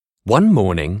One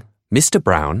morning, Mr.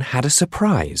 Brown had a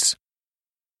surprise.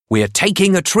 "We're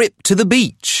taking a trip to the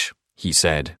beach," he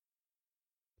said.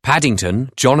 Paddington,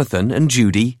 Jonathan and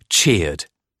Judy cheered.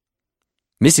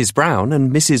 Mrs. Brown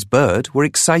and Mrs. Bird were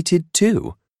excited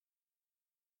too.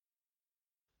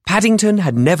 Paddington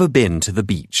had never been to the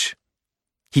beach.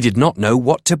 He did not know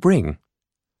what to bring,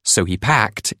 so he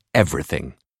packed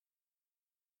everything.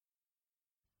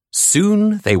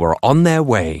 Soon they were on their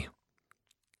way.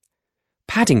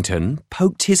 Paddington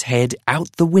poked his head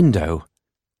out the window.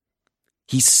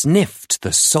 He sniffed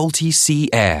the salty sea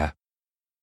air.